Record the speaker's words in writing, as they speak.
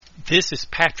This is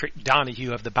Patrick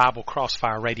Donahue of the Bible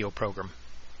Crossfire radio program.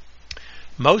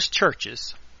 Most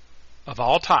churches of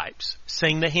all types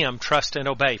sing the hymn Trust and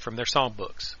Obey from their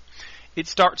songbooks. It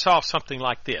starts off something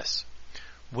like this.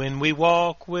 When we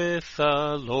walk with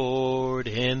the Lord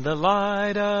in the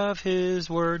light of His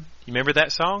Word. You remember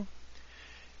that song?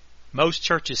 Most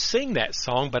churches sing that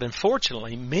song, but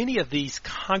unfortunately, many of these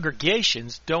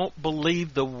congregations don't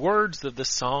believe the words of the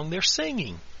song they're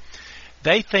singing.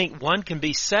 They think one can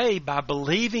be saved by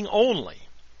believing only,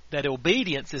 that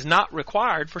obedience is not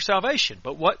required for salvation.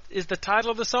 But what is the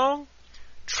title of the song?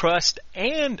 Trust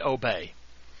and Obey.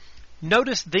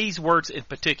 Notice these words in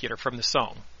particular from the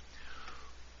song.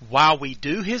 While we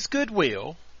do His good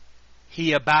will,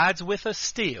 He abides with us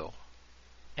still,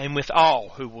 and with all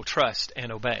who will trust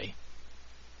and obey.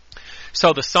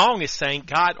 So the song is saying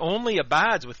God only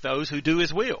abides with those who do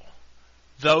His will,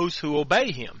 those who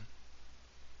obey Him.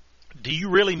 Do you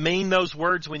really mean those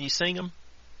words when you sing them?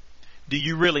 Do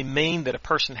you really mean that a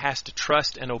person has to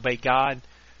trust and obey God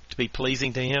to be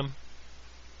pleasing to Him?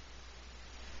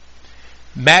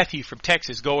 Matthew from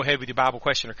Texas, go ahead with your Bible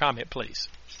question or comment, please.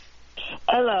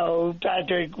 Hello,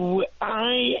 Patrick.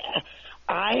 I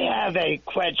have a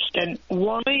question.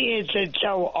 Why is it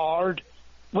so hard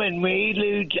when we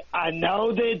lose? I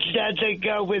know this doesn't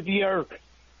go with your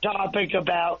topic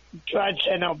about trust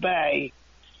and obey,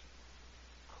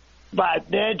 but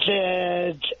this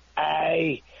is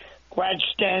a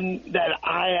question that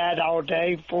I had all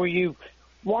day for you.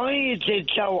 Why is it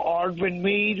so hard when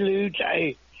we lose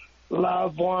a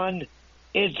loved one?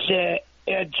 It's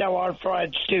so hard for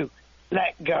us to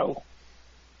let go.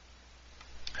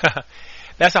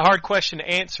 That's a hard question to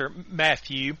answer,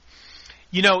 Matthew.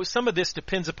 You know, some of this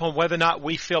depends upon whether or not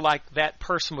we feel like that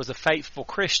person was a faithful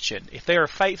Christian. If they're a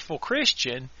faithful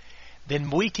Christian, then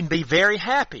we can be very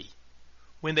happy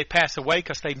when they pass away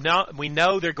because we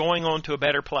know they're going on to a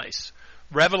better place.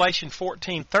 Revelation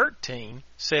 14:13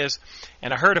 says,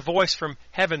 and I heard a voice from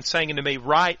heaven saying unto me,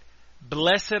 Write,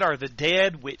 blessed are the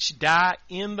dead which die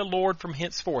in the Lord from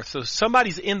henceforth. So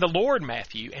somebody's in the Lord,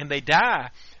 Matthew, and they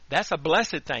die. That's a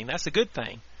blessed thing. That's a good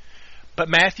thing. But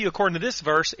Matthew, according to this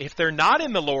verse, if they're not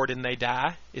in the Lord and they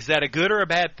die, is that a good or a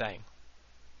bad thing?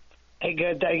 A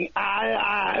good thing.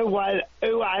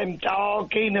 Who I'm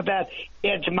talking about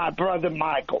is my brother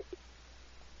Michael.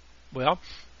 Well,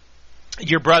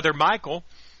 your brother Michael,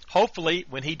 hopefully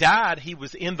when he died, he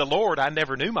was in the Lord. I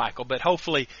never knew Michael, but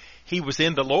hopefully he was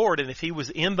in the Lord. And if he was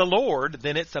in the Lord,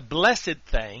 then it's a blessed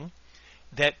thing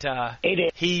that a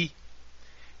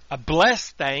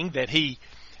blessed thing that he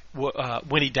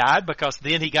when he died, because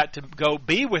then he got to go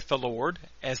be with the Lord,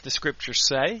 as the scriptures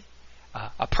say.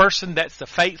 A person that's a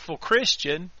faithful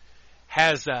Christian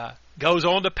goes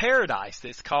on to paradise.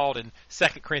 It's called in 2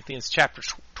 Corinthians chapter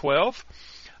 12.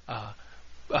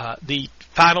 The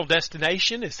final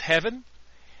destination is heaven.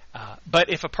 But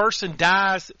if a person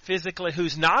dies physically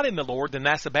who's not in the Lord, then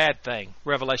that's a bad thing.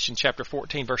 Revelation chapter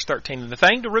 14, verse 13. And the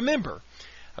thing to remember,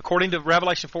 according to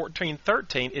Revelation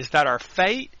 14:13, is that our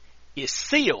fate is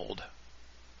sealed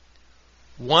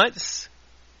once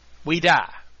we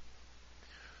die.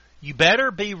 You better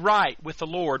be right with the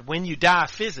Lord when you die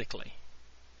physically,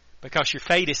 because your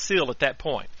fate is sealed at that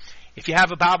point. If you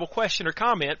have a Bible question or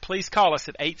comment, please call us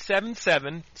at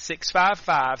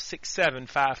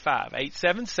 877-655-6755.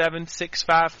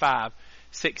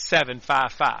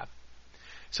 877-655-6755.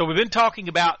 So we've been talking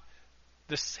about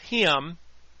this hymn,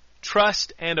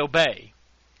 Trust and Obey.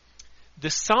 The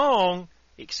song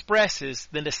expresses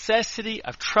the necessity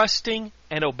of trusting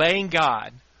and obeying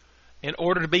God in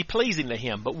order to be pleasing to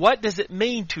Him. But what does it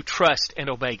mean to trust and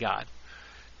obey God?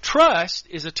 Trust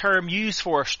is a term used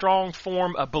for a strong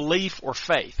form of belief or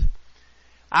faith.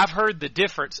 I've heard the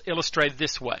difference illustrated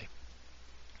this way.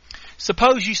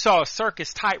 Suppose you saw a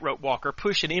circus tightrope walker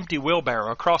push an empty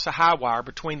wheelbarrow across a high wire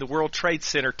between the World Trade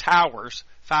Center towers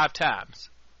 5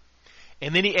 times.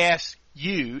 And then he asked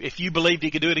you if you believed he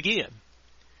could do it again.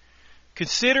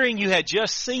 Considering you had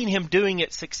just seen him doing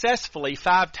it successfully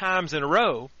 5 times in a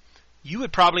row, you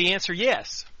would probably answer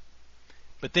yes.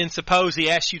 But then suppose he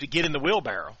asked you to get in the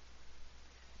wheelbarrow.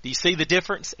 Do you see the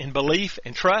difference in belief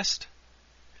and trust?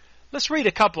 Let's read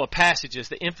a couple of passages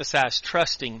that emphasize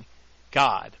trusting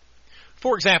God.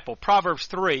 For example, Proverbs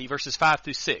 3, verses 5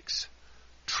 through 6.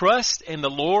 Trust in the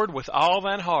Lord with all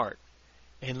thine heart,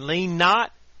 and lean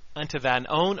not unto thine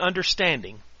own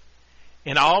understanding.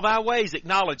 In all thy ways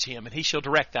acknowledge Him, and He shall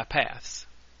direct thy paths.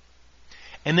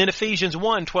 And then Ephesians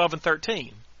 1, 12 and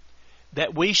 13.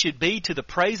 That we should be to the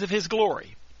praise of His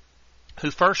glory,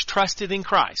 who first trusted in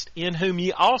Christ, in whom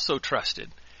ye also trusted,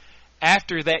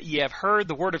 after that ye have heard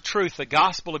the word of truth, the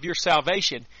gospel of your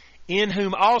salvation, in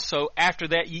whom also after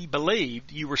that ye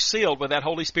believed, you were sealed with that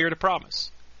Holy Spirit of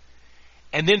promise.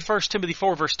 And then 1 Timothy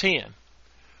 4 verse 10.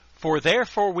 For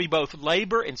therefore we both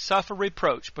labor and suffer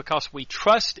reproach, because we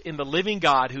trust in the living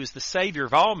God, who is the Savior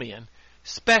of all men,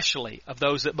 especially of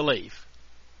those that believe.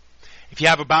 If you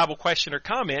have a Bible question or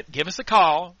comment, give us a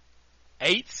call,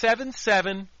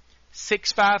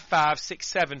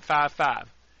 877-655-6755.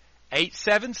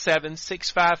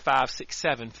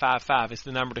 877-655-6755 is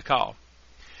the number to call.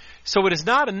 So it is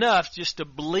not enough just to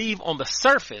believe on the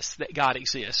surface that God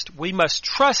exists. We must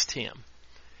trust Him.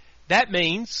 That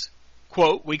means,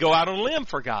 quote, we go out on a limb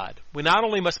for God. We not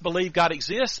only must believe God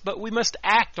exists, but we must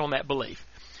act on that belief.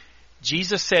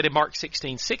 Jesus said in Mark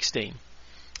 16:16,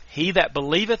 he that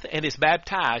believeth and is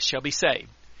baptized shall be saved.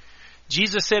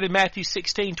 Jesus said in Matthew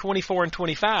 16:24 and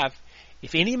 25,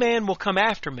 if any man will come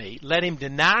after me, let him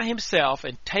deny himself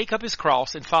and take up his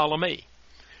cross and follow me.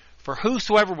 For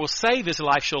whosoever will save his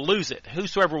life shall lose it.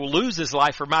 Whosoever will lose his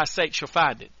life for my sake shall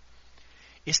find it.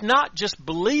 It's not just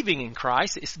believing in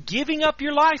Christ, it's giving up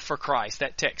your life for Christ,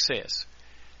 that text says.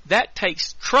 That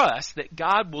takes trust that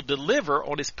God will deliver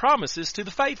on His promises to the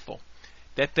faithful.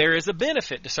 That there is a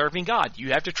benefit to serving God.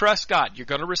 You have to trust God. You're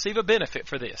going to receive a benefit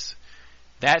for this.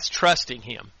 That's trusting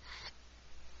Him.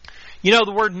 You know,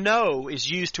 the word know is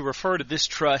used to refer to this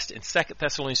trust in 2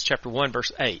 Thessalonians chapter 1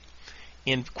 verse 8.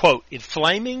 In, quote, in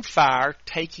flaming fire,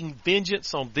 taking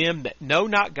vengeance on them that know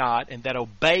not God and that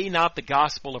obey not the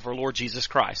gospel of our Lord Jesus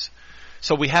Christ.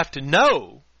 So we have to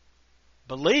know,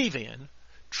 believe in,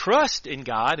 trust in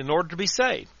God in order to be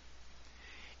saved.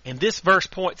 And this verse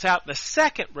points out the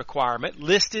second requirement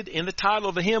listed in the title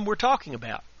of the hymn we're talking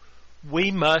about. We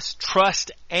must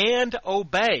trust and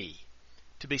obey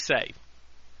to be saved.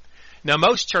 Now,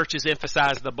 most churches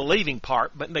emphasize the believing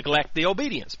part but neglect the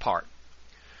obedience part.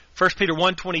 1 Peter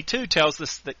 1:22 tells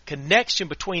us the connection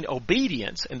between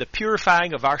obedience and the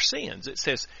purifying of our sins. It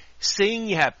says, seeing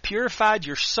you have purified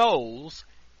your souls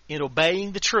in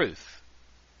obeying the truth.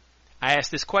 I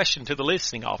ask this question to the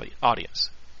listening audience.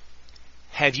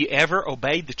 Have you ever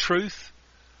obeyed the truth?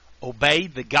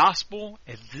 Obeyed the gospel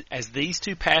as these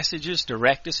two passages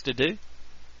direct us to do?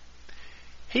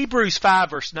 Hebrews 5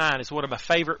 verse 9 is one of my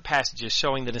favorite passages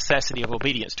showing the necessity of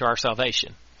obedience to our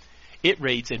salvation. It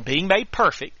reads, in being made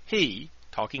perfect, He,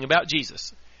 talking about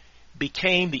Jesus,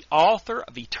 became the author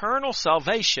of eternal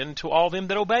salvation to all them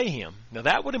that obey Him. Now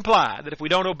that would imply that if we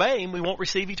don't obey Him, we won't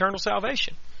receive eternal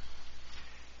salvation.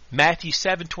 Matthew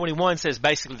 7:21 says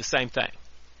basically the same thing.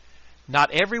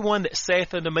 Not everyone that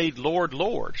saith unto me, Lord,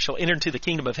 Lord, shall enter into the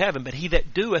kingdom of heaven, but he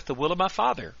that doeth the will of my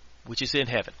Father, which is in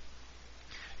heaven.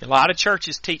 A lot of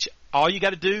churches teach all you got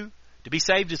to do to be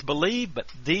saved is believe, but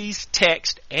these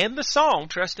texts and the song,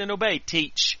 Trust and Obey,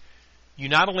 teach you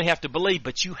not only have to believe,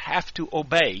 but you have to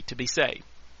obey to be saved.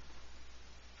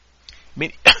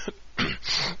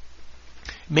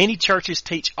 Many churches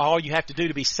teach all you have to do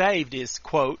to be saved is,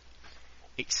 quote,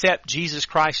 accept Jesus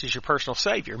Christ as your personal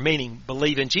Savior, meaning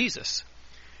believe in Jesus.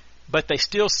 But they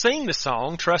still sing the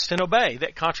song, Trust and Obey.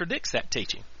 That contradicts that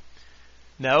teaching.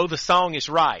 No, the song is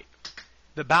right.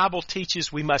 The Bible teaches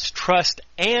we must trust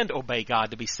and obey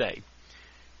God to be saved.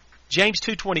 James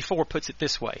 2:24 puts it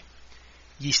this way.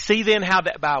 Ye see then how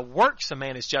that by works a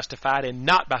man is justified, and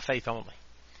not by faith only.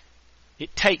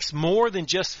 It takes more than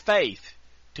just faith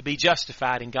to be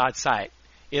justified in God's sight.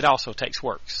 It also takes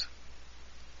works.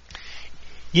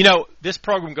 You know, this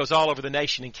program goes all over the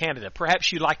nation in Canada.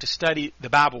 Perhaps you'd like to study the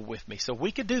Bible with me, so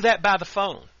we could do that by the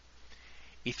phone.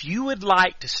 If you would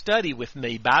like to study with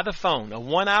me by the phone, a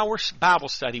 1-hour Bible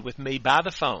study with me by the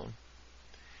phone,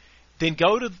 then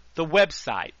go to the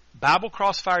website,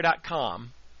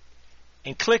 BibleCrossfire.com,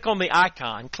 and click on the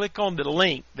icon, click on the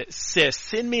link that says,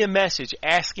 send me a message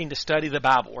asking to study the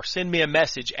Bible, or send me a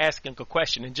message asking a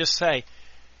question, and just say,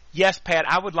 yes, Pat,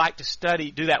 I would like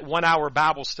to do that 1-hour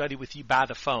Bible study with you by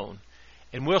the phone.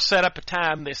 And we'll set up a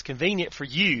time that's convenient for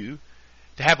you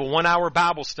to have a 1-hour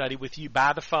Bible study with you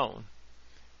by the phone.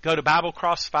 Go to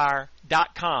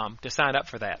BibleCrossfire.com to sign up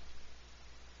for that.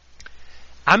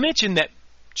 I mentioned that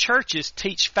churches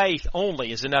teach faith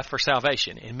only is enough for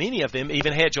salvation, and many of them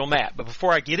even hedge on that. But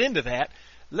before I get into that,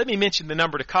 let me mention the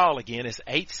number to call again is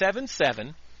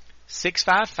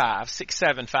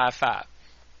 877-655-6755.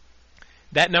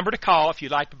 That number to call if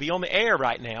you'd like to be on the air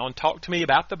right now and talk to me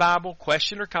about the Bible,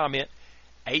 question or comment,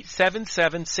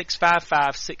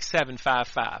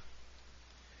 877-655-6755.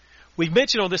 We've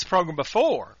mentioned on this program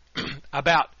before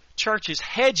about churches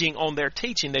hedging on their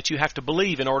teaching that you have to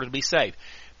believe in order to be saved.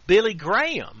 Billy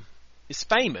Graham is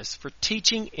famous for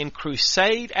teaching in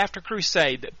crusade after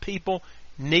crusade that people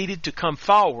needed to come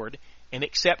forward and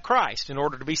accept Christ in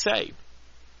order to be saved.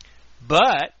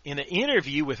 But in an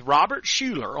interview with Robert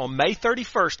Schuller on May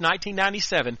 31st,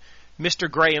 1997, Mr.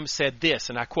 Graham said this,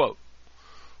 and I quote,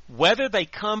 "Whether they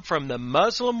come from the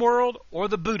Muslim world or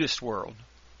the Buddhist world,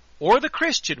 or the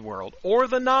Christian world, or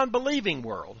the non-believing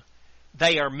world,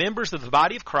 they are members of the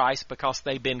body of Christ because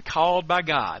they've been called by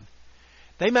God.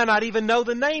 They may not even know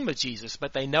the name of Jesus,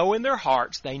 but they know in their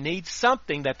hearts they need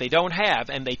something that they don't have,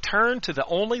 and they turn to the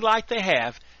only light they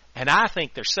have, and I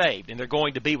think they're saved, and they're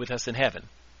going to be with us in heaven."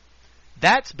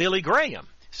 That's Billy Graham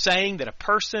saying that a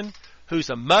person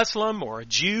who's a Muslim or a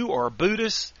Jew or a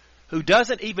Buddhist who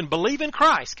doesn't even believe in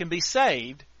Christ can be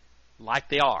saved like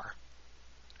they are.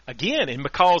 Again, in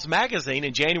McCall's magazine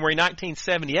in January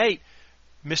 1978,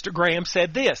 Mr. Graham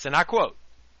said this, and I quote,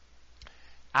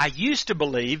 "I used to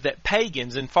believe that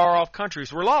pagans in far-off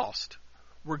countries were lost,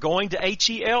 were going to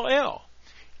Hell,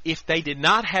 if they did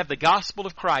not have the gospel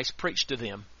of Christ preached to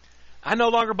them. I no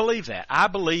longer believe that. I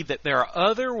believe that there are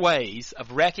other ways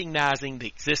of recognizing the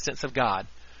existence of God,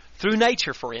 through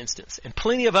nature, for instance, and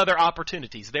plenty of other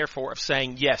opportunities, therefore, of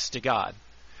saying yes to God."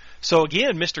 So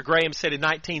again, Mr. Graham said in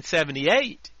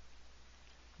 1978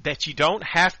 that you don't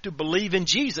have to believe in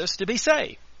Jesus to be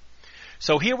saved.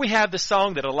 So here we have the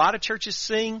song that a lot of churches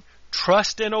sing,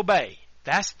 trust and obey.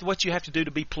 That's what you have to do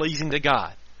to be pleasing to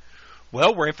God.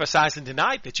 Well, we're emphasizing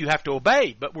tonight that you have to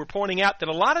obey, but we're pointing out that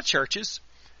a lot of churches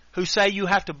who say you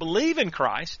have to believe in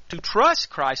Christ, to trust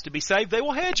Christ to be saved, they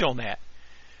will hedge on that.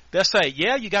 They'll say,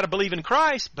 yeah, you got to believe in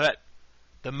Christ, but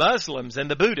the Muslims and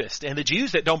the Buddhists and the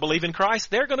Jews that don't believe in Christ,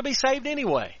 they're going to be saved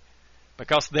anyway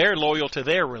because they're loyal to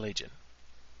their religion.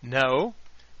 No,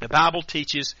 the Bible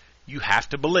teaches you have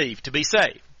to believe to be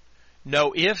saved.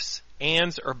 No ifs,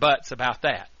 ands, or buts about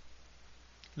that.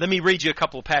 Let me read you a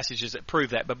couple of passages that prove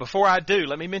that. But before I do,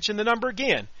 let me mention the number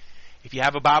again. If you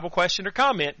have a Bible question or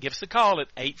comment, give us a call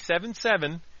at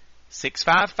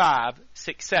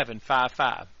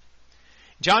 877-655-6755.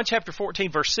 John chapter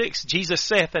 14, verse 6, Jesus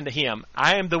saith unto him,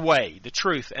 I am the way, the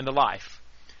truth, and the life.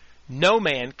 No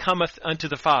man cometh unto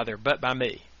the Father but by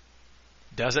me.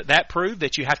 Doesn't that prove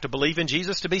that you have to believe in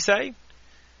Jesus to be saved?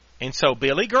 And so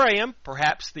Billy Graham,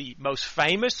 perhaps the most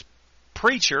famous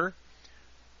preacher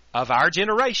of our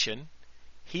generation,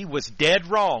 he was dead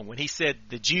wrong when he said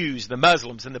the Jews, the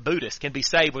Muslims, and the Buddhists can be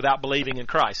saved without believing in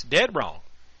Christ. Dead wrong.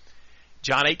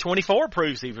 John 8:24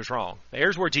 proves he was wrong.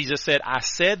 There's where Jesus said, I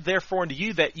said therefore unto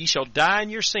you that ye shall die in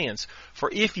your sins. For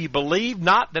if ye believe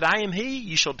not that I am he,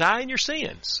 you shall die in your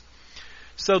sins.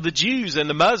 So the Jews and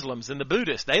the Muslims and the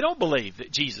Buddhists, they don't believe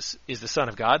that Jesus is the Son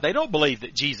of God. They don't believe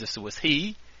that Jesus was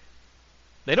he.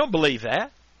 They don't believe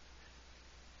that.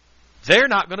 They're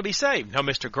not going to be saved. Now,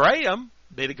 Mr. Graham,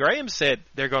 Billy Graham said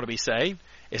they're going to be saved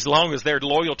as long as they're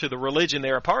loyal to the religion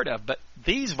they're a part of. But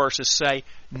these verses say,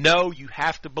 no, you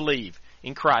have to believe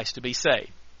in Christ to be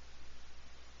saved.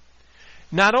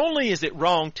 Not only is it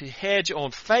wrong to hedge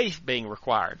on faith being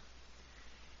required,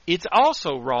 it's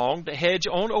also wrong to hedge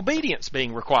on obedience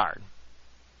being required.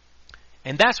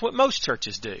 And that's what most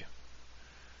churches do.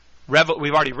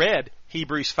 We've already read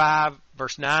Hebrews 5,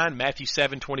 verse 9, Matthew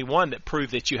 7:21 that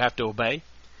prove that you have to obey.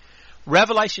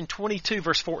 Revelation 22,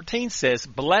 verse 14 says,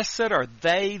 Blessed are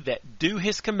they that do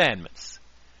his commandments,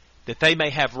 that they may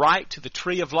have right to the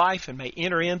tree of life and may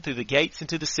enter in through the gates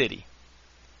into the city.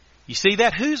 You see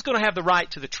that? Who's going to have the right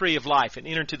to the tree of life and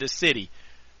enter into the city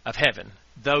of heaven?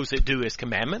 Those that do his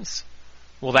commandments.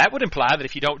 Well, that would imply that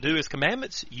if you don't do his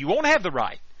commandments, you won't have the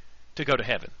right to go to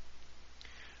heaven.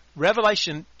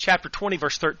 Revelation chapter 20,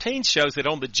 verse 13 shows that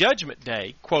on the judgment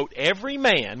day, quote, every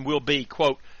man will be,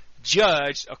 quote,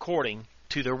 judged according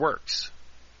to their works.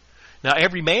 Now,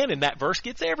 every man in that verse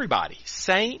gets everybody,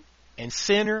 saint and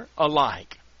sinner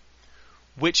alike,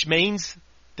 which means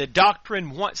the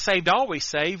doctrine once saved, always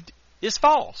saved is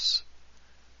false.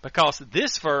 Because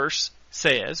this verse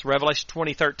says, Revelation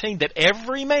 20:13, that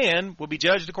every man will be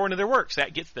judged according to their works.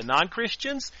 That gets the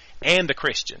non-Christians and the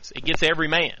Christians. It gets every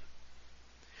man.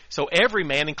 So every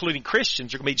man, including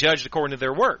Christians, are going to be judged according to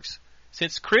their works.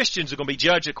 Since Christians are going to be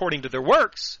judged according to their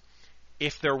works,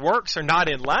 if their works are not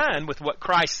in line with what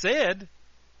Christ said,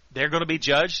 they're going to be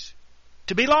judged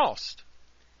to be lost.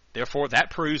 Therefore,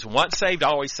 that proves once saved,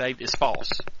 always saved is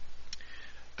false.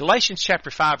 Galatians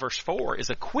chapter 5, verse 4 is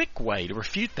a quick way to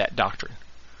refute that doctrine.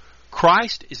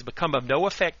 Christ is become of no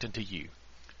effect unto you.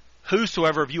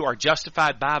 Whosoever of you are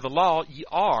justified by the law, ye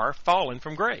are fallen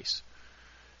from grace.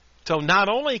 So not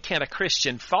only can a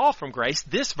Christian fall from grace,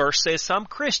 this verse says some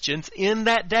Christians in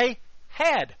that day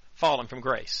had fallen from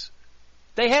grace.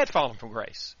 They had fallen from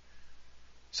grace.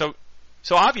 So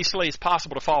obviously it's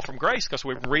possible to fall from grace because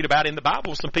we read about in the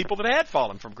Bible some people that had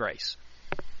fallen from grace.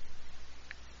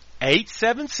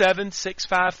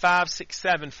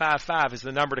 877-655-6755 is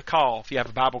the number to call if you have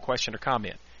a Bible question or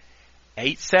comment.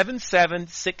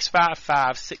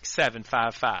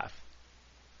 877-655-6755.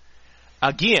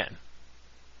 Again,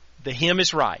 the hymn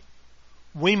is right.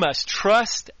 We must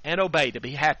trust and obey to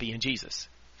be happy in Jesus.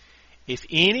 If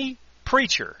any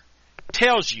preacher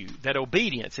tells you that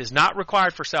obedience is not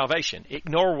required for salvation,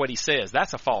 ignore what he says.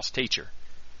 That's a false teacher.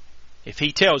 If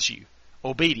he tells you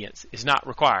obedience is not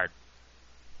required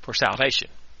for salvation.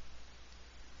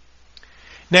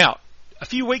 Now, a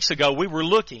few weeks ago we were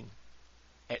looking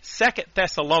at 2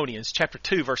 Thessalonians chapter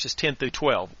 2 verses 10 through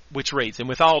 12, which reads, "And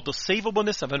with all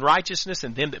deceivableness of unrighteousness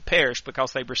in them that perish,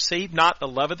 because they receive not the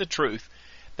love of the truth,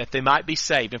 that they might be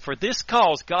saved. And for this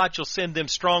cause God shall send them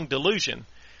strong delusion,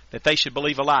 that they should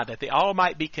believe a lie, that they all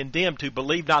might be condemned who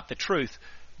believe not the truth,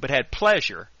 but had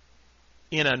pleasure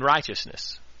in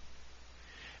unrighteousness."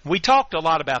 We talked a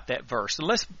lot about that verse, and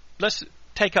let's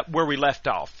take up where we left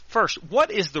off. First,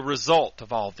 what is the result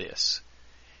of all this?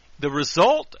 The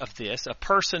result of this, a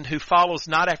person who follows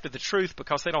not after the truth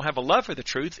because they don't have a love for the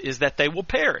truth, is that they will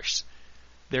perish.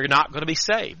 They're not going to be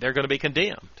saved. They're going to be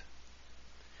condemned.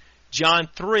 John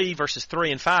 3, verses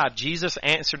 3 and 5, Jesus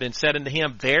answered and said unto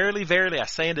him, "Verily, verily, I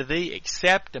say unto thee,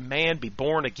 except a man be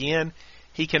born again,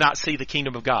 he cannot see the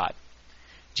kingdom of God."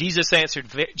 Jesus answered,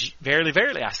 "Verily,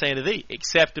 verily, I say unto thee,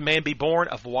 except a man be born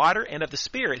of water and of the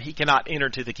Spirit, he cannot enter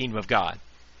into the kingdom of God."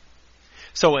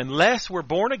 So unless we're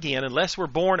born again, unless we're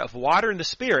born of water and the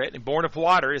Spirit, and born of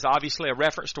water is obviously a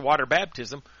reference to water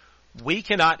baptism, we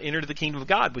cannot enter the kingdom of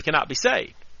God. We cannot be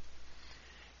saved.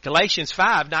 Galatians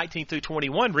 5, 19 through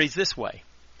 21 reads this way,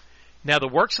 "Now the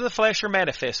works of the flesh are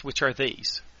manifest, which are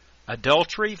these: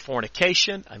 adultery,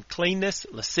 fornication, uncleanness,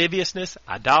 lasciviousness,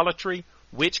 idolatry,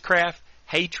 witchcraft,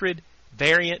 hatred,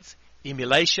 variance,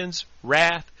 emulations,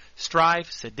 wrath,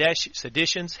 strife,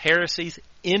 seditions, heresies,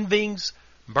 envyings,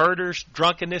 murders,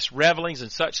 drunkenness, revelings,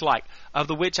 and such like, of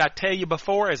the which I tell you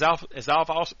before, as I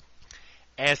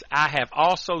have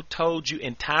also told you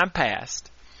in time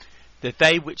past, that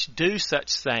they which do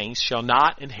such things shall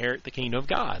not inherit the kingdom of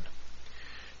God."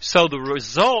 So the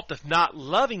result of not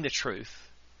loving the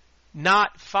truth,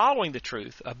 not following the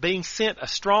truth, of being sent a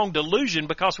strong delusion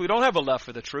because we don't have a love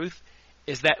for the truth,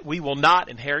 is that we will not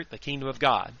inherit the kingdom of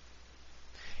God.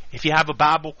 If you have a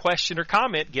Bible question or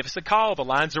comment, give us a call. The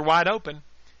lines are wide open.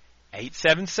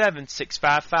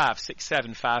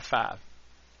 877-655-6755.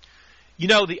 You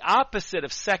know, the opposite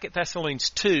of 2 Thessalonians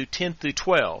 2, 10 through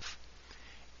 12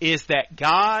 is that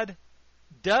God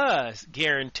does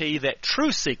guarantee that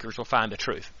true seekers will find the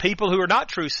truth. People who are not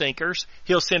true seekers,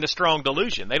 He'll send a strong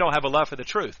delusion. They don't have a love for the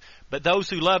truth. But those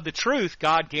who love the truth,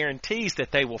 God guarantees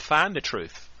that they will find the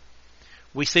truth.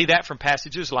 We see that from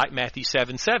passages like Matthew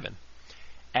 7:7.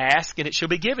 "Ask, and it shall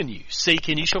be given you. Seek,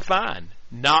 and you shall find.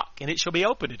 Knock, and it shall be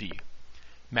opened unto you."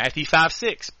 Matthew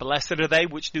 5:6. "Blessed are they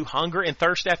which do hunger and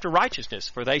thirst after righteousness,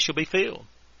 for they shall be filled."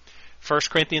 1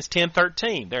 Corinthians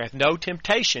 10:13. "There hath no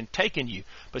temptation taken you,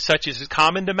 but such as is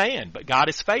common to man. But God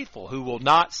is faithful, who will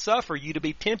not suffer you to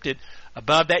be tempted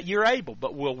above that you are able,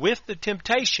 but will with the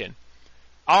temptation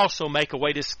also make a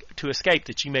way to escape,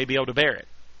 that you may be able to bear it."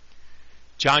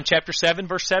 John chapter 7,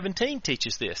 verse 17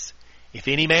 teaches this. "If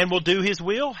any man will do his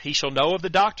will, he shall know of the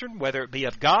doctrine, whether it be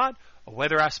of God, or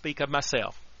whether I speak of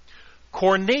myself."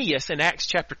 Cornelius in Acts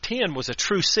chapter 10 was a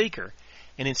true seeker,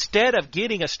 and instead of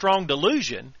getting a strong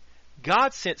delusion,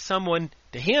 God sent someone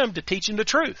to him to teach him the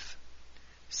truth.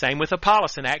 Same with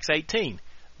Apollos in Acts 18,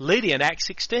 Lydia in Acts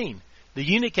 16, the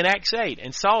eunuch in Acts 8,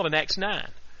 and Saul in Acts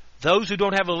 9. Those who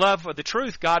don't have a love for the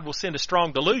truth, God will send a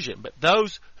strong delusion. But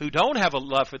those who do have a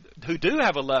love for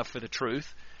the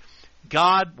truth,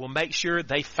 God will make sure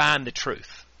they find the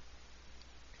truth.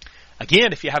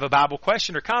 Again, if you have a Bible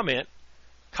question or comment,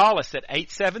 call us at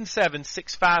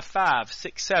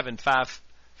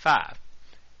 877-655-6755.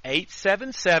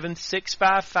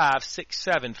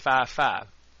 877-655-6755.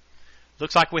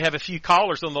 Looks like we have a few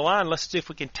callers on the line. Let's see if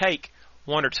we can take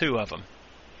one or two of them.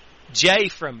 Jay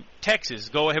from Texas,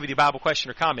 go ahead with your Bible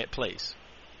question or comment, please.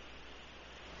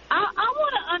 I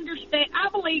want to understand. I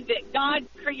believe that God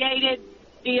created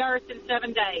the earth in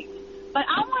 7 days, but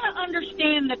I want to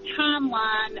understand the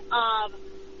timeline of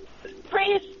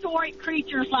prehistoric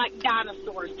creatures like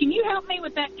dinosaurs. Can you help me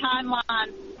with that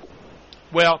timeline?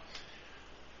 Well,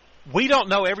 we don't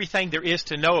know everything there is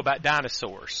to know about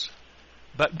dinosaurs,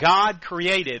 but God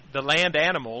created the land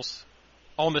animals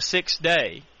on the 6th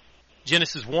day,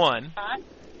 Genesis 1.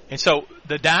 And so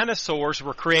the dinosaurs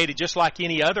were created just like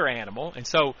any other animal, and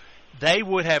so they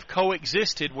would have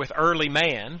coexisted with early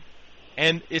man.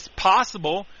 And it's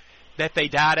possible that they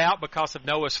died out because of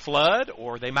Noah's flood,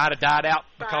 or they might have died out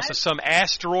because of some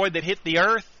asteroid that hit the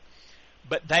earth.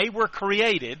 But they were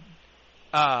created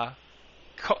to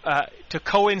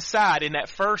coincide in that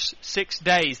first 6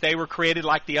 days. They were created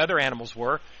like the other animals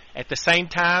were at the same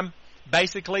time,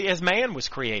 basically, as man was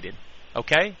created.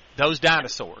 Okay? Those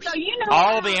dinosaurs. So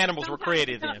all the animals were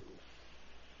created then.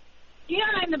 You know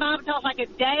how in the Bible tells like a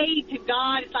day to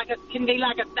God, it's can be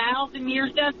like 1,000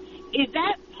 years to us. Is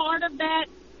that part of that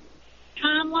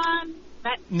timeline?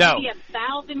 That No. Maybe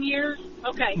 1,000 years?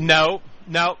 Okay. No.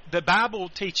 The Bible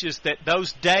teaches that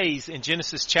those days in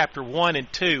Genesis chapter 1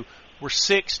 and 2 were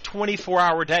 6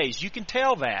 24-hour days. You can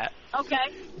tell that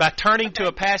by turning to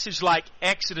a passage like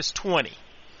Exodus 20.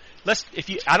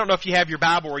 I don't know if you have your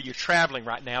Bible or you're traveling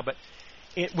right now, but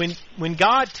when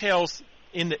God tells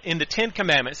in the Ten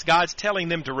Commandments, God's telling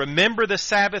them to remember the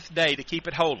Sabbath day to keep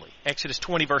it holy. Exodus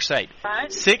 20 verse 8.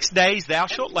 Right. 6 days thou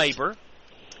shalt labor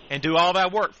and do all thy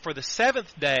work. For the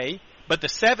seventh day, but the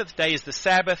seventh day is the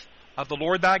Sabbath of the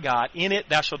Lord thy God. In it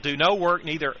thou shalt do no work,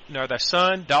 nor thy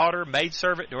son, daughter,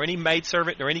 maidservant, nor any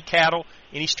maidservant, nor any cattle,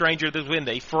 any stranger that is within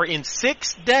thee. For in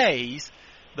 6 days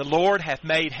the Lord hath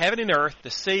made heaven and earth, the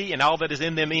sea, and all that is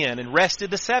in them and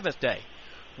rested the seventh day.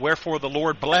 Wherefore the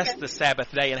Lord blessed the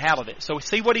Sabbath day and hallowed it. So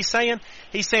see what he's saying?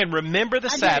 He's saying, remember the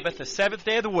Sabbath, the seventh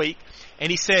day of the week.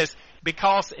 And he says,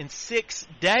 because in 6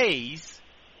 days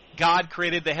God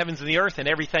created the heavens and the earth and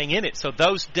everything in it. So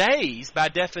those days, by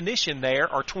definition there,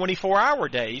 are 24-hour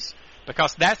days,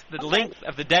 because that's the length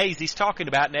of the days he's talking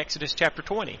about in Exodus chapter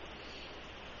 20.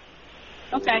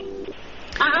 Okay.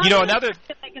 Another...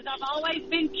 Because I've always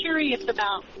been curious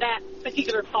about that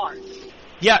particular part.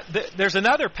 Yeah, there's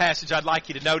another passage I'd like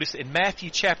you to notice in Matthew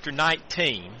chapter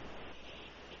 19.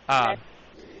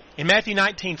 In Matthew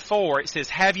 19:4, it says,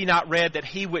 have you not read that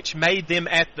he which made them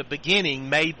at the beginning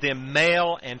made them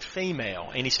male and female?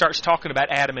 And he starts talking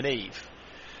about Adam and Eve.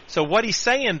 So what he's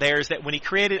saying there is that when he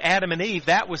created Adam and Eve,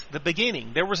 that was the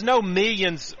beginning. There was no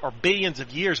millions or billions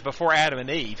of years before Adam and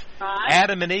Eve. Right.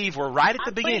 Adam and Eve were right at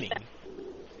the beginning.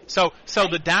 So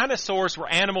the dinosaurs were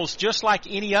animals just like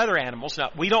any other animals. Now,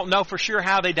 we don't know for sure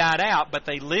how they died out, but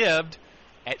they lived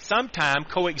at some time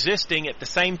coexisting at the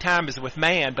same time as with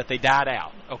man, but they died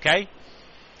out. Okay?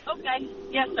 Okay.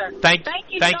 Yes, sir. Thank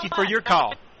you for your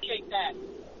call. I appreciate that.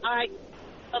 All right.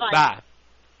 Bye-bye. Bye.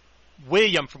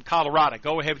 William from Colorado,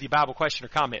 go ahead with your Bible question or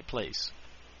comment, please.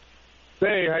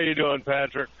 Hey, how you doing,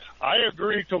 Patrick? I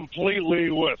agree completely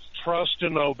with trust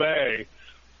and obey,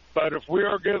 but if we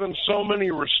are given so many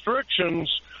restrictions,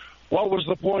 what was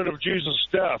the point of Jesus'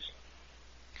 death?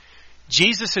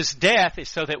 Jesus' death is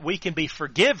so that we can be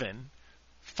forgiven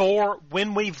for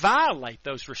when we violate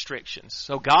those restrictions.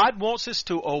 So God wants us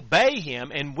to obey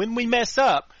Him, and when we mess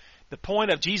up, the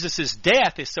point of Jesus'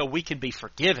 death is so we can be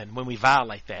forgiven when we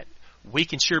violate that. We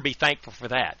can sure be thankful for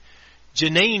that.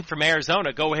 Janine from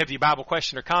Arizona, go ahead with your Bible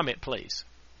question or comment, please.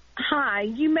 Hi.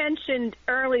 You mentioned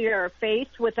earlier faith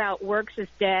without works is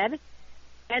dead.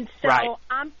 And so, right.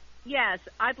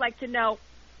 I'd like to know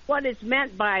what is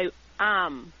meant by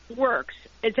works.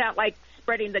 Is that like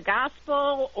spreading the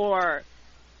gospel, or,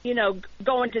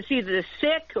 going to see the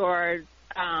sick, or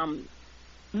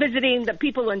visiting the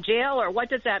people in jail, or what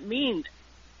does that mean?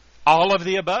 All of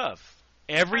the above.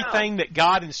 Everything that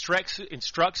God instructs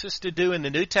us to do in the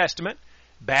New Testament,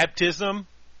 baptism,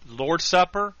 Lord's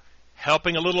Supper,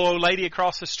 helping a little old lady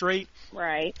across the street.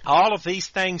 Right. All of these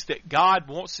things that God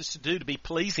wants us to do to be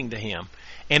pleasing to Him.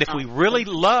 And if we really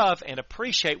love and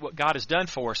appreciate what God has done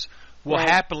for us, we'll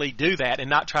happily do that and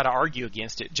not try to argue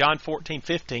against it. John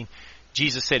 14:15,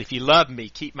 Jesus said, if you love me,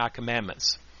 keep my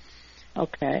commandments.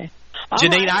 Okay.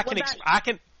 Janine,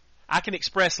 I can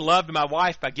express love to my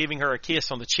wife by giving her a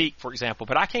kiss on the cheek, for example,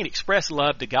 but I can't express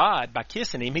love to God by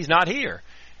kissing Him. He's not here.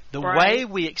 The way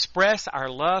we express our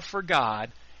love for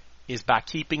God is by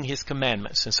keeping His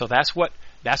commandments. And so that's what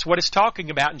it's talking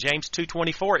about in James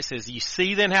 2:24. It says, you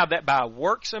see then how that by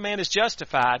works a man is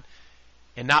justified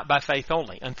and not by faith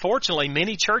only. Unfortunately,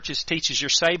 many churches teaches you're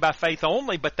saved by faith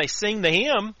only, but they sing the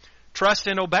hymn, Trust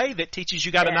and Obey, that teaches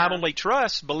you got to not only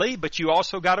trust, believe, but you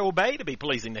also got to obey to be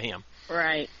pleasing to Him.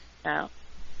 Right. Yeah.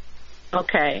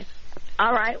 Okay.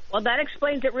 All right. Well, that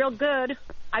explains it real good.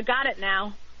 I got it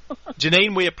now.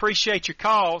 Janine, we appreciate your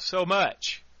call so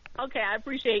much. Okay, I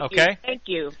appreciate you. Okay. Thank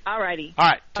you. All righty. All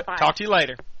right. Bye-bye. Talk to you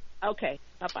later. Okay.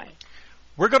 Bye-bye.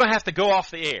 We're going to have to go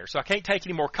off the air, so I can't take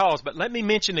any more calls, but let me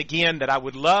mention again that I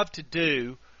would love to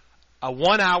do a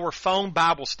 1-hour phone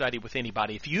Bible study with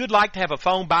anybody. If you'd like to have a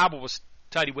phone Bible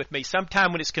study with me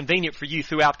sometime when it's convenient for you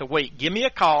throughout the week, give me a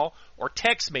call or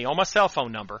text me on my cell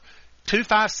phone number,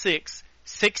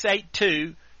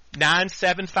 256-682-0710.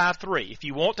 256-9753. If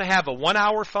you want to have a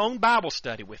 1-hour phone Bible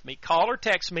study with me, call or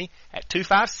text me at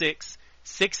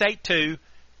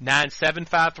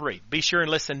 256-682-9753. Be sure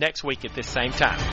and listen next week at this same time.